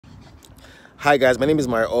Hi guys, my name is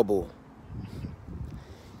Mario Obo.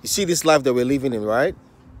 You see this life that we're living in, right?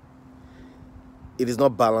 It is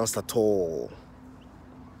not balanced at all.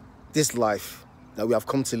 This life that we have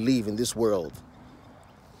come to live in this world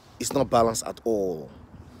is not balanced at all.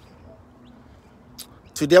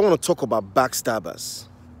 Today I want to talk about backstabbers.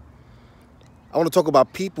 I want to talk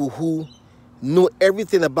about people who know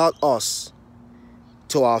everything about us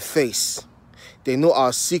to our face. They know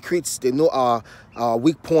our secrets, they know our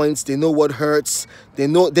weak points, they know what hurts, they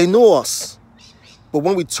know us. But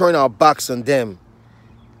when we turn our backs on them,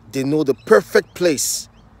 they know the perfect place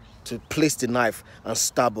to place the knife and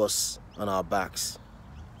stab us on our backs.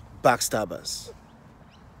 Backstabbers.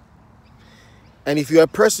 And if you're a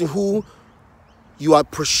person who you are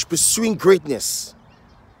pursuing greatness,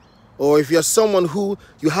 or if you're someone who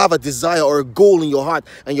you have a desire or a goal in your heart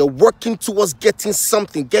and you're working towards getting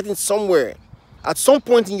something, getting somewhere, at some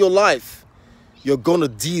point in your life, you're going to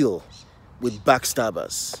deal with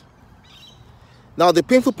backstabbers. Now, the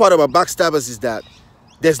painful part about backstabbers is that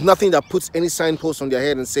there's nothing that puts any signpost on their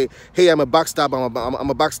head and say, hey, I'm a backstabber, I'm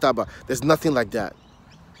a backstabber. There's nothing like that.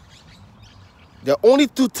 There are only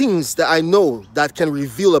two things that I know that can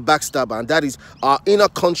reveal a backstabber, and that is our inner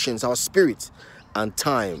conscience, our spirit, and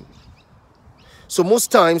time. So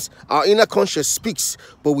most times, our inner conscience speaks,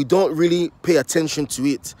 but we don't really pay attention to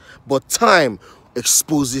it. But time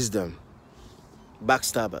exposes them.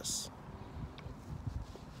 Backstabbers.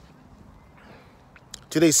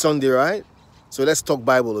 Today's Sunday, right? So let's talk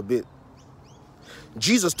Bible a bit.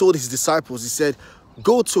 Jesus told his disciples, he said,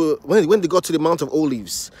 when they got to the Mount of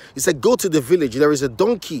Olives, he said, go to the village. There is a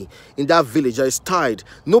donkey in that village that is tied.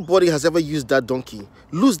 Nobody has ever used that donkey.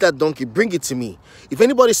 Lose that donkey, bring it to me. If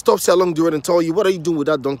anybody stops you along the road and tells you, what are you doing with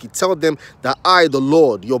that donkey? Tell them that I, the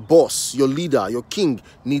Lord, your boss, your leader, your king,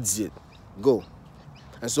 needs it. Go.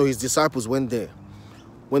 And so his disciples went there.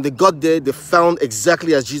 When they got there, they found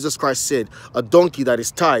exactly as Jesus Christ said, a donkey that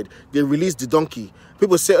is tied. They released the donkey.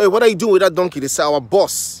 People say, hey, what are you doing with that donkey? They say, our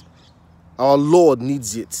boss, our Lord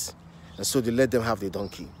needs it. And so they let them have the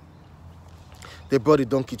donkey. They brought the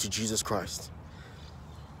donkey to Jesus Christ.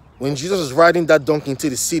 When Jesus was riding that donkey into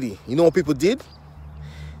the city, you know what people did?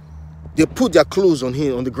 They put their clothes on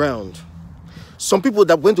him on the ground. Some people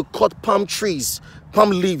that went to cut palm trees, palm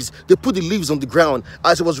leaves, they put the leaves on the ground.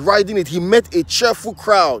 As he was riding it, he met a cheerful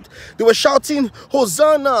crowd. They were shouting,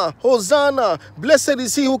 Hosanna, Hosanna, blessed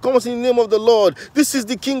is he who comes in the name of the Lord. This is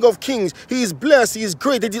the King of Kings. He is blessed, he is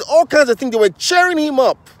great. They did all kinds of things. They were cheering him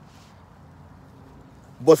up.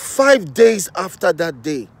 But 5 days after that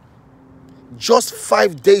day, just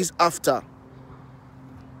 5 days after,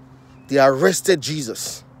 they arrested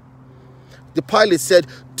Jesus. The Pilate said,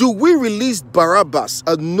 do we release Barabbas,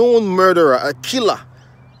 a known murderer, a killer?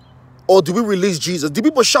 Or do we release Jesus? The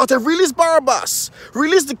people shouted, release Barabbas,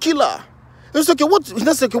 release the killer. He said,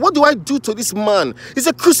 okay, what do I do to this man? He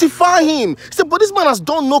said, crucify him. He said, but this man has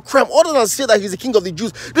done no crime other than say that he's the king of the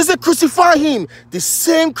Jews. They said, crucify him. The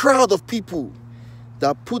same crowd of people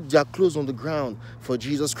that put their clothes on the ground for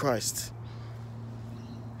Jesus Christ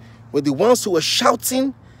were the ones who were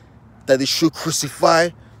shouting that they should crucify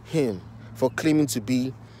him for claiming to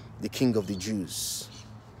be the king of the Jews.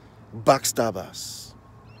 Backstabbers.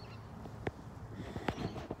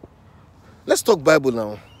 Let's talk Bible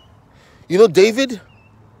now. You know David?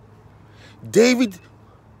 David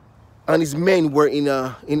and his men were in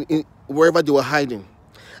wherever they were hiding.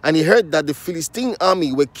 And he heard that the Philistine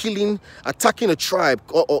army were attacking a tribe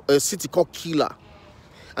or a city called Keilah.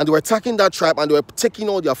 And they were attacking that tribe and they were taking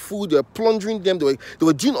all their food, they were plundering them, they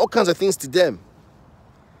were doing all kinds of things to them.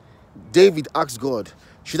 David asked God,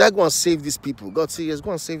 should I go and save these people? God said, yes,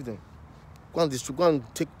 go and save them. Go and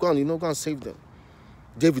save them.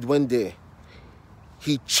 David went there.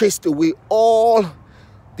 He chased away all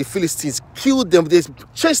the Philistines, killed them, they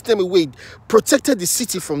chased them away, protected the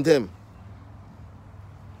city from them.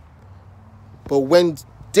 But when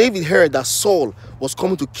David heard that Saul was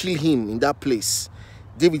coming to kill him in that place,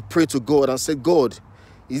 David prayed to God and said, God,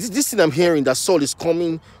 is this thing I'm hearing that Saul is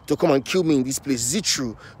coming to come and kill me in this place? Is it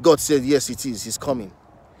true? God said, yes, it is. He's coming.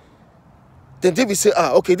 Then David said,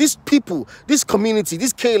 okay, these people, this community,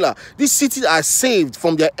 this Keilah, this city are saved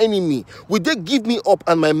from their enemy. Will they give me up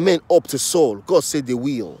and my men up to Saul? God said they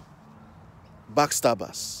will.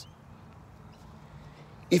 Backstabbers.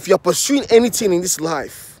 If you're pursuing anything in this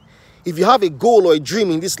life, if you have a goal or a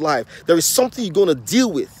dream in this life, there is something you're going to deal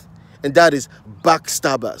with, and that is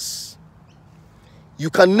backstabbers. You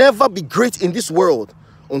can never be great in this world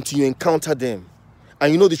until you encounter them.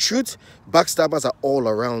 And you know the truth? Backstabbers are all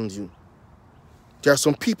around you. There are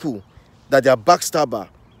some people that their backstabber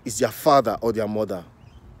is their father or their mother.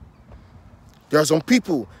 There are some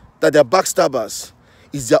people that their backstabbers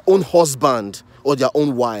is their own husband or their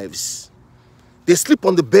own wives. They sleep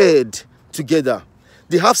on the bed together.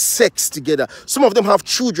 They have sex together. Some of them have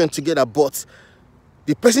children together, but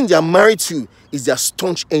the person they are married to is their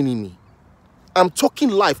staunch enemy. I'm talking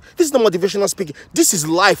life. This is not motivational speaking. This is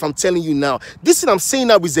life, I'm telling you now. This thing I'm saying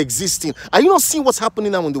now is existing. Are you not seeing what's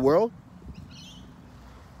happening now in the world?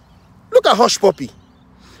 Look at Hushpuppi.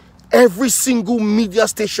 Every single media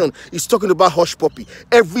station is talking about Hushpuppi.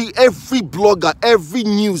 Every blogger, every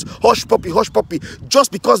news, Hushpuppi, Hushpuppi. Just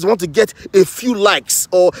because they want to get a few likes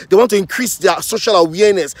or they want to increase their social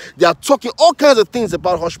awareness, they are talking all kinds of things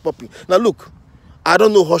about Hushpuppi. Now look, I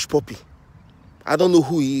don't know Hushpuppi. I don't know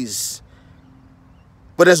who he is.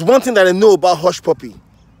 But there's one thing that I know about Hushpuppi,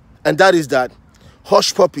 and that is that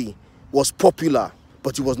Hushpuppi was popular,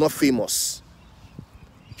 but he was not famous.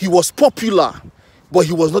 He was popular, but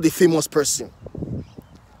he was not a famous person.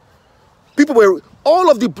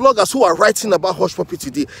 All of the bloggers who are writing about Hushpuppi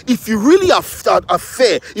today, if you really are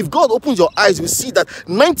fair, if God opens your eyes, you will see that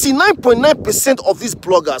 99.9% of these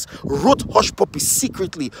bloggers wrote Hushpuppi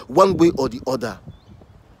secretly, one way or the other.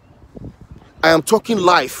 I am talking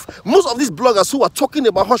life. Most of these bloggers who are talking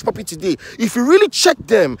about Hushpuppi today, if you really check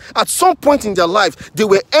them, at some point in their life, they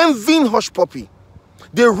were envying Hushpuppi.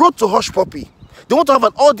 They wrote to Hushpuppi. They want to have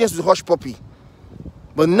an audience with Hushpuppi.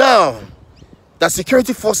 But now that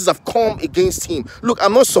security forces have come against him, look,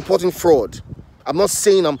 I'm not supporting fraud. I'm not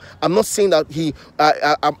saying that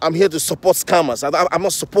I'm here to support scammers. I'm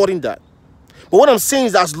not supporting that. But what I'm saying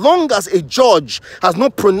is that as long as a judge has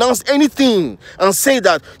not pronounced anything and say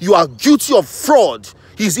that you are guilty of fraud,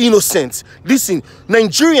 he's innocent. Listen,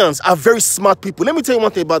 Nigerians are very smart people. Let me tell you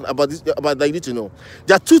one thing about that you need to know.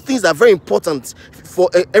 There are two things that are very important for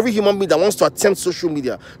every human being that wants to attempt social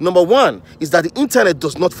media. Number one is that the internet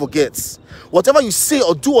does not forget. Whatever you say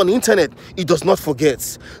or do on the internet, it does not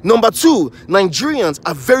forget. Number two, Nigerians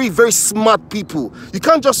are very, very smart people. You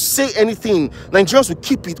can't just say anything. Nigerians will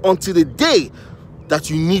keep it until the day that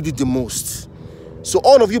you need it the most. So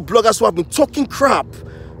all of you bloggers who have been talking crap,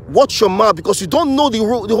 watch your mouth, because you don't know the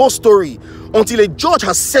whole story. Until a judge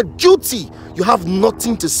has said guilty, you have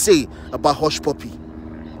nothing to say about Hushpuppi.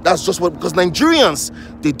 That's just what, because Nigerians,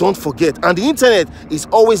 they don't forget. And the internet is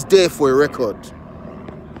always there for a record.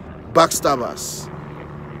 Backstabbers.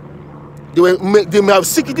 They may have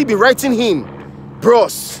secretly been writing him,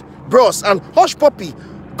 bros, and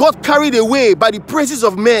Hushpuppi got carried away by the praises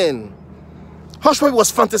of men. Hushpuppi was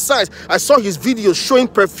fantasized. I saw his videos showing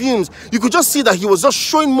perfumes. You could just see that he was just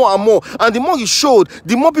showing more and more. And the more he showed,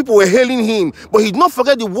 the more people were hailing him. But he did not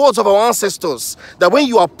forget the words of our ancestors, that when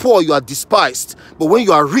you are poor, you are despised. But when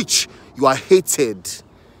you are rich, you are hated.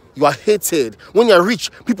 You are hated. When you are rich,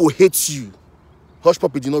 people hate you.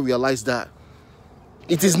 Hushpuppi did not realize that.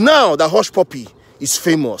 It is now that Hushpuppi is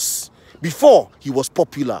famous. Before, he was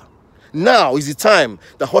popular. Now is the time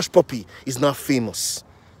that Hushpuppi is now famous.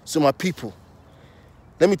 So my people,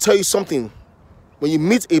 let me tell you something. When you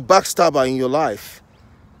meet a backstabber in your life,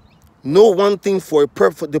 know one thing for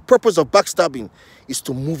the purpose of backstabbing is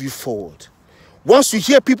to move you forward. Once you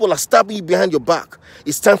hear people are stabbing you behind your back,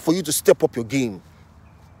 it's time for you to step up your game.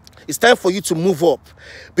 It's time for you to move up.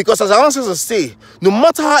 Because as our ancestors say, no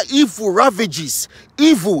matter how evil ravages,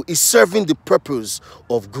 evil is serving the purpose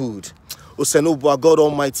of good. Osenobu, God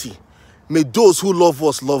Almighty, may those who love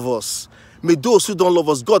us love us. May those who don't love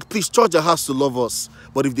us, God, please charge their hearts to love us.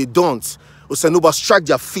 But if they don't, Osenobu, strike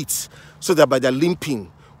their feet so that by their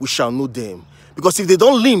limping, we shall know them. Because if they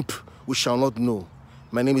don't limp, we shall not know.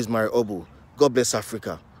 My name is Mari Obu. God bless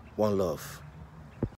Africa. One love.